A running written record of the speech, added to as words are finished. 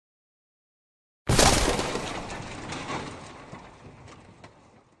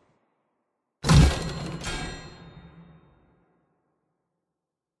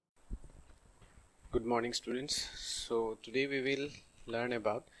Good morning, students. So today we will learn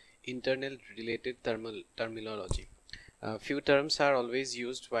about internet related terminology. Few terms are always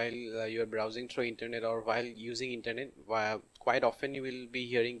used while you are browsing through internet or while using internet. Quite often you will be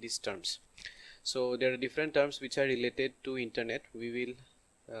hearing these terms. So there are different terms which are related to internet. We will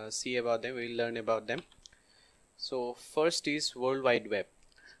see about them. We will learn about them. So first is World Wide Web.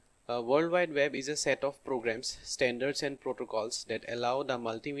 World Wide Web is a set of programs, standards and protocols that allow the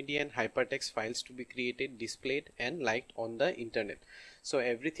multimedia and hypertext files to be created, displayed and liked on the internet. So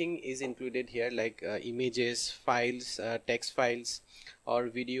everything is included here, like images, files, text files or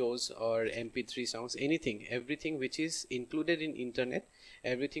videos or mp3 songs, everything which is included in internet,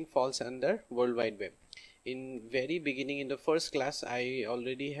 everything falls under World Wide Web. In very beginning, in the first class, I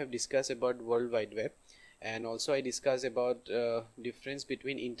already have discussed about World Wide Web. And also I discussed about difference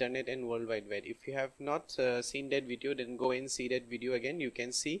between internet and World Wide Web. If you have not seen that video, then go and see that video again. You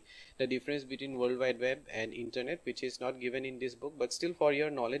can see the difference between World Wide Web and internet, which is not given in this book, but still for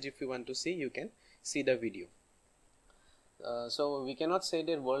your knowledge, if you want to see, you can see the video. So we cannot say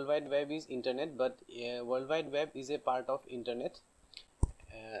that World Wide Web is internet, but World Wide Web is a part of internet,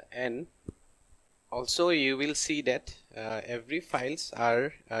 and also you will see that every files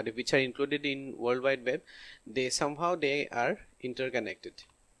are which are included in World Wide Web, they are interconnected.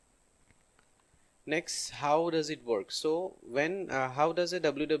 Next, how does it work? So when how does a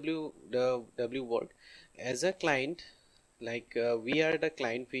www work? As a client, like we are the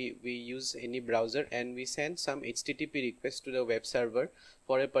client, we use any browser and we send some HTTP request to the web server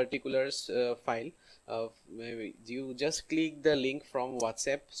for a particular file. You just click the link from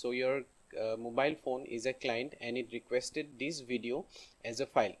WhatsApp, so your mobile phone is a client and it requested this video as a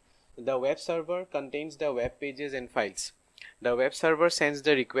file. The web server contains the web pages and files. The web server sends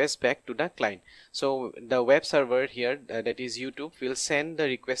the request back to the client. So the web server here, that is YouTube, will send the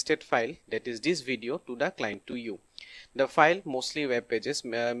requested file, that is this video, to the client, to you. The file, mostly web pages,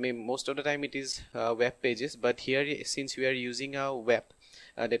 most of the time it is web pages, but here since we are using a web,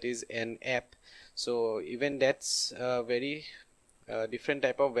 that is an app, so even that's very different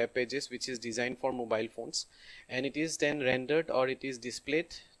type of web pages which is designed for mobile phones, and it is then rendered or it is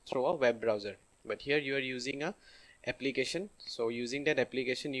displayed through a web browser. But here you are using a application, so using that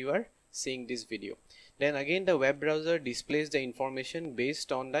application you are seeing this video. Then again the web browser displays the information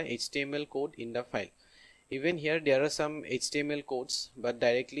based on the HTML code in the file. Even here there are some HTML codes, but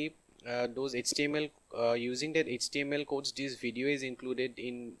directly those HTML using that HTML codes, this video is included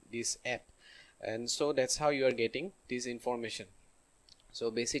in this app, and so that's how you are getting this information. So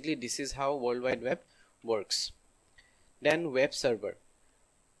basically this is how World Wide Web works. Then web server.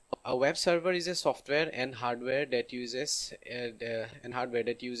 A web server is a software and hardware that uses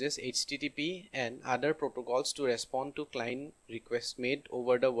HTTP and other protocols to respond to client requests made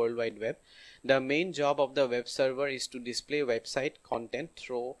over the World Wide Web. The main job of the web server is to display website content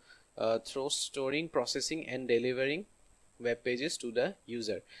through storing, processing and delivering web pages to the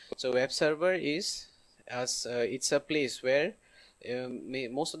user. So web server is it's a place where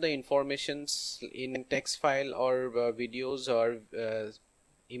most of the informations in text file or videos or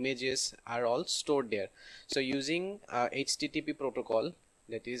images are all stored there. So using HTTP protocol,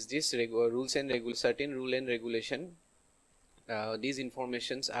 that is this certain rule and regulation, these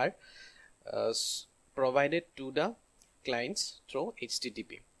informations are provided to the clients through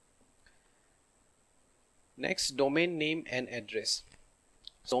HTTP. Next, domain name and address.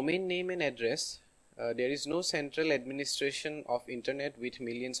 Domain name and address. There is no central administration of internet with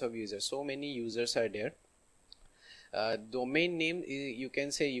millions of users. So many users are there. Domain name, you can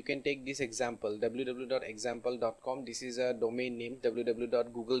take this example, www.example.com. this is a domain name.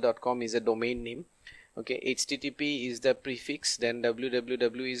 www.google.com is a domain name. Okay, HTTP is the prefix, then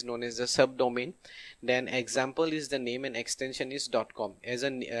www is known as the subdomain, then example is the name and extension is .com. As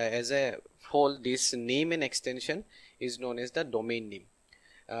a whole, this name and extension is known as the domain name.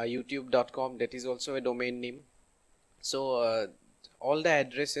 youtube.com, that is also a domain name. So all the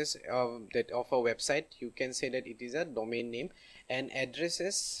addresses of a website, you can say that it is a domain name. And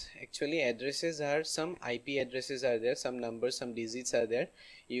addresses, actually addresses are some IP addresses are there, some numbers, some digits are there.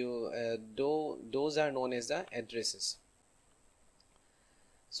 Those are known as the addresses.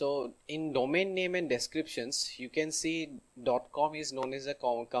 So in domain name and descriptions, you can see .com is known as a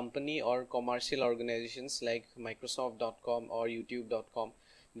company or commercial organizations like Microsoft.com or YouTube.com.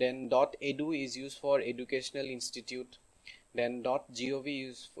 Then .edu is used for educational institute. Then .gov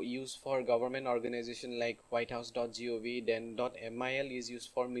is used for government organization like whitehouse.gov. Then .mil is used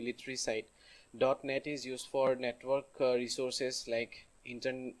for military site. .net is used for network resources like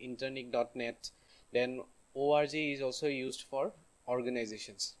internet.net. Then org is also used for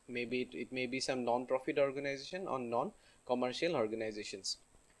organizations. Maybe it may be some non-profit organization or non-commercial organizations.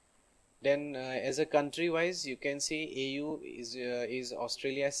 Then as a country wise, you can see AU is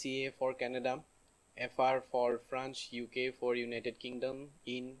Australia, CA for Canada, FR for France, UK for United Kingdom,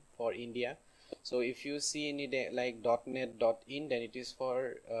 IN for India. So if you see any like .net, .in, then it is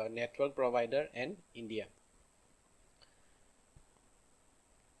for network provider and India.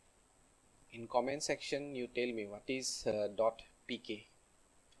 In comment section you tell me what is .pk.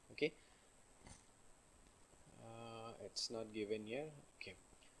 Okay, it's not given here. Okay,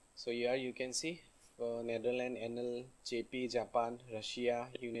 so here you can see Netherlands, NL, JP, Japan, Russia,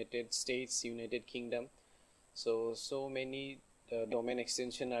 United States, United Kingdom. So many domain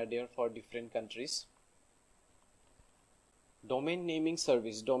extension are there for different countries. Domain naming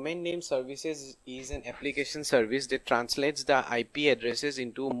service. Domain name services is an application service that translates the IP addresses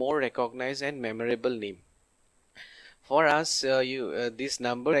into more recognized and memorable name. For us, this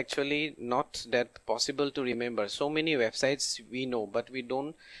number actually not that possible to remember. So many websites we know, but we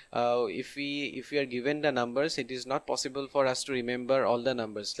don't. If we are given the numbers, it is not possible for us to remember all the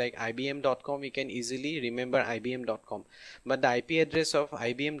numbers. Like IBM.com, we can easily remember IBM.com, but the IP address of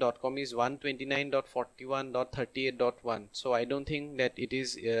IBM.com is 129.41.38.1. So I don't think that it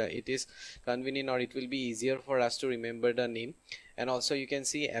is convenient, or it will be easier for us to remember the name. And also you can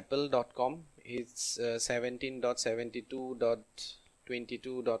see Apple.com. It's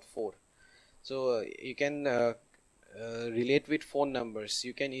 17.72.22.4. So you can relate with phone numbers.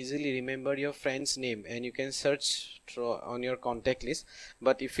 You can easily remember your friend's name and you can search on your contact list.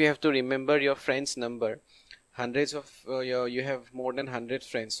 But if you have to remember your friend's number, hundreds of you have more than 100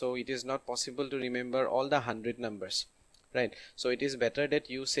 friends, so it is not possible to remember all the 100 numbers, right? So it is better that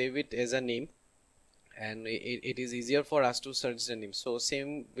you save it as a name, and it is easier for us to search the name. So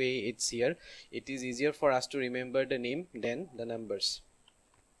same way it's here, it is easier for us to remember the name than the numbers.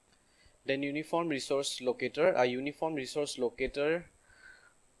 Then uniform resource locator. A uniform resource locator,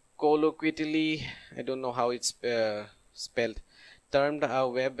 colloquially, I don't know how it's spelled, termed a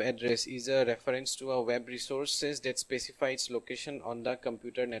web address, is a reference to a web resources that specify its location on the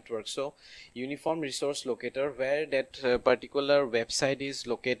computer network. So uniform resource locator, where that particular website is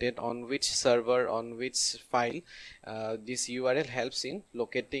located, on which server, on which file, this URL helps in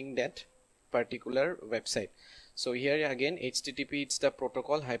locating that particular website. So here again, HTTP, it's the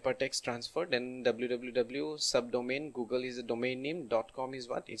protocol hypertext transfer, then www subdomain, Google is a domain name, .com is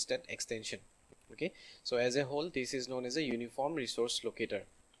what? It's that extension. Okay, so as a whole, this is known as a uniform resource locator.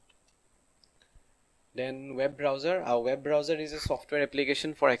 Then web browser. A web browser is a software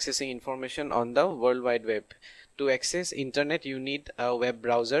application for accessing information on the World Wide Web. To access internet, you need a web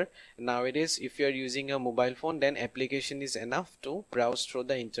browser. Nowadays, if you are using a mobile phone, then application is enough to browse through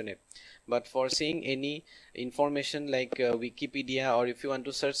the internet. But for seeing any information like Wikipedia, or if you want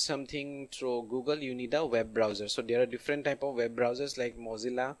to search something through Google, you need a web browser. So there are different type of web browsers like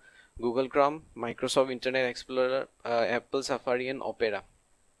Mozilla, Google Chrome, Microsoft Internet Explorer, Apple Safari, and Opera.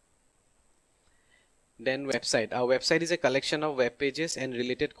 Then website. A website is a collection of web pages and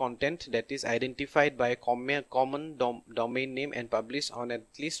related content that is identified by a common domain name and published on at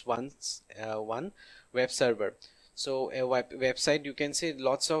least one web server. So a website, you can say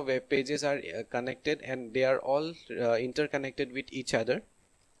lots of web pages are connected, and they are all interconnected with each other,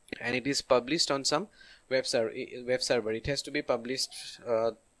 and it is published on some web server. It has to be published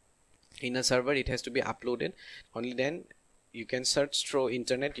in a server, it has to be uploaded. Only then you can search through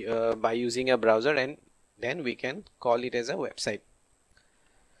internet by using a browser, and then we can call it as a website.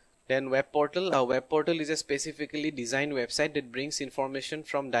 Then web portal. A web portal is a specifically designed website that brings information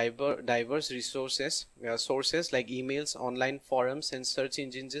from diverse resources, sources like emails, online forums, and search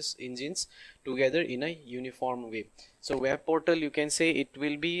engines together in a uniform way. So web portal, you can say it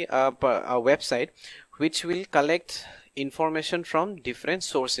will be a website which will collect information from different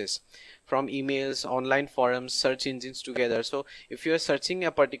sources, from emails, online forums, search engines together. So if you are searching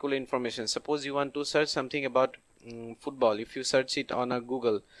a particular information, suppose you want to search something about football, if you search it on a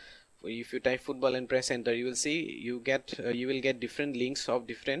Google, if you type football and press enter, you will see you will get different links of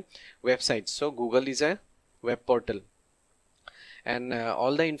different websites. So Google is a web portal, and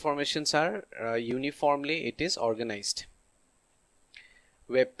all the informations are uniformly it is organized.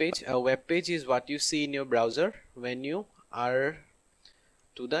 Web page. A web page is what you see in your browser when you are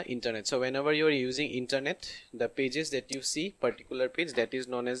to the internet. So whenever you are using internet, the pages that you see, particular page, that is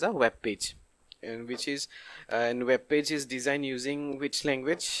known as a web page, and which is and web page is designed using which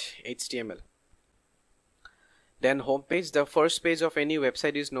language? HTML. Then home page. The first page of any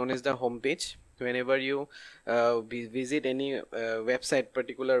website is known as the home page. whenever you visit any website,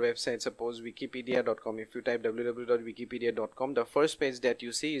 particular website, suppose wikipedia.com, if you type www.wikipedia.com, the first page that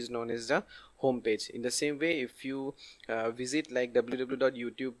you see is known as the home page. In the same way, if you visit like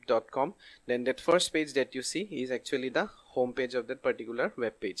www.youtube.com, then that first page that you see is actually the home page of that particular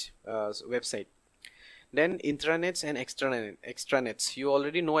web page, website. Then intranets and extranets. You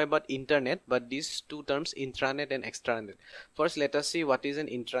already know about internet, but these two terms, intranet and extranet. First, let us see what is an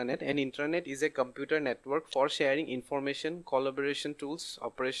intranet. An intranet is a computer network for sharing information, collaboration tools,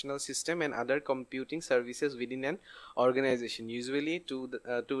 operational system, and other computing services within an organization, usually to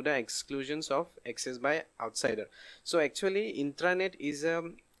the exclusions of access by outsider. So actually, intranet is a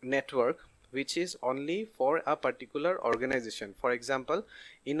network which is only for a particular organization. For example,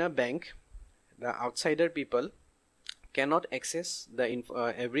 in a bank, the outsider people cannot access the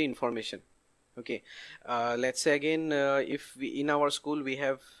every information. Okay, let's say again, if we, in our school we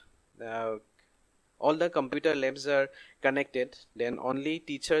have all the computer labs are connected, then only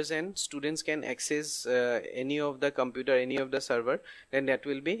teachers and students can access any of the computer, any of the server, then that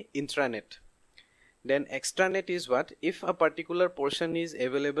will be intranet. Then extranet is what? If a particular portion is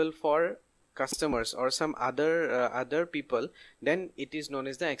available for customers or some other people, then it is known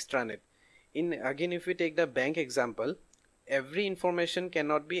as the extranet. In again, if we take the bank example, every information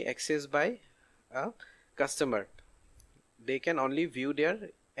cannot be accessed by a customer. They can only view their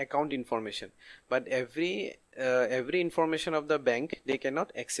account information, but every information of the bank they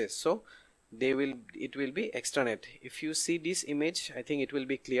cannot access, so it will be extranet. If you see this image, I think it will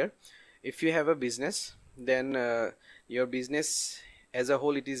be clear. If you have a business, then your business as a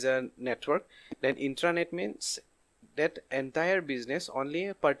whole, it is a network. Then intranet means that entire business, only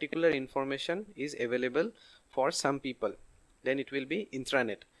a particular information is available for some people, then it will be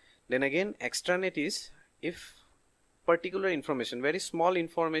intranet. Then again, extranet is if particular information, very small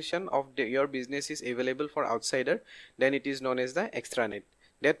information of your business is available for outsider, then it is known as the extranet.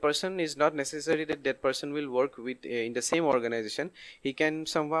 That person is not necessary that person will work with in the same organization. He can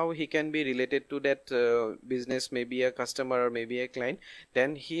somehow he can be related to that business, maybe a customer or maybe a client,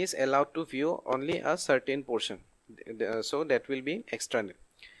 then he is allowed to view only a certain portion. So that will be extranet.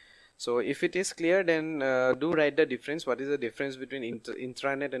 So if it is clear, then do write the difference. What is the difference between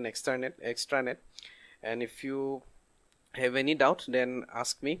intranet and extranet? And if you have any doubt, then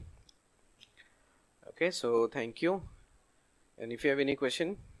ask me. Okay, so thank you. And if you have any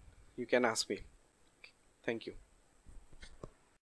question, you can ask me. Thank you.